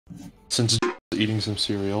Since eating some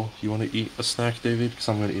cereal, you want to eat a snack, David? Because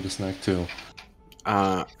I'm going to eat a snack too.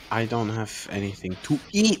 I don't have anything to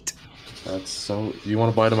eat. That's so. You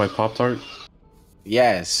want to bite of my Pop-Tart?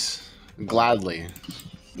 Yes, gladly.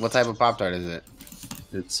 What type of Pop-Tart is it?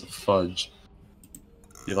 It's fudge.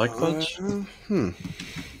 You like fudge? Hmm.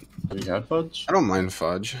 Have you had fudge? I don't mind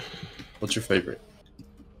fudge. What's your favorite?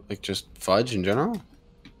 Like just fudge in general?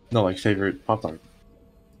 No, like favorite Pop-Tart.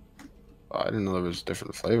 I didn't know there was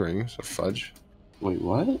different flavorings of fudge. Wait,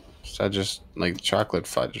 what? Is that just like chocolate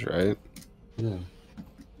fudge, right? Yeah.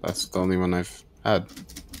 That's the only one I've had.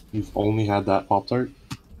 You've only had that Pop-Tart?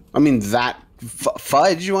 I mean that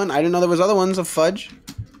fudge one. I didn't know there was other ones of fudge.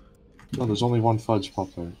 No, there's only one fudge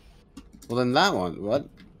Pop-Tart. Well, then that one. What?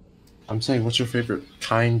 I'm saying, what's your favorite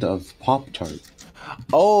kind of Pop-Tart?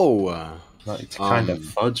 Oh. Not it's kind of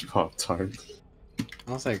fudge Pop-Tart.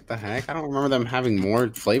 I was like, the heck? I don't remember them having more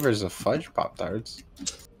flavors of fudge Pop-Tarts.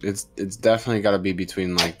 It's definitely got to be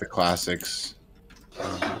between like the classics.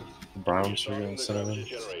 Brown sugar and cinnamon.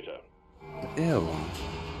 Ew.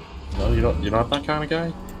 No, you're not that kind of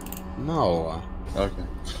guy? No. Okay.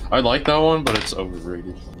 I like that one, but it's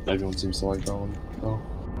overrated. Everyone seems to like that one, though.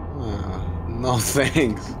 No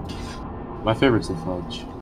thanks. My favorite's the fudge.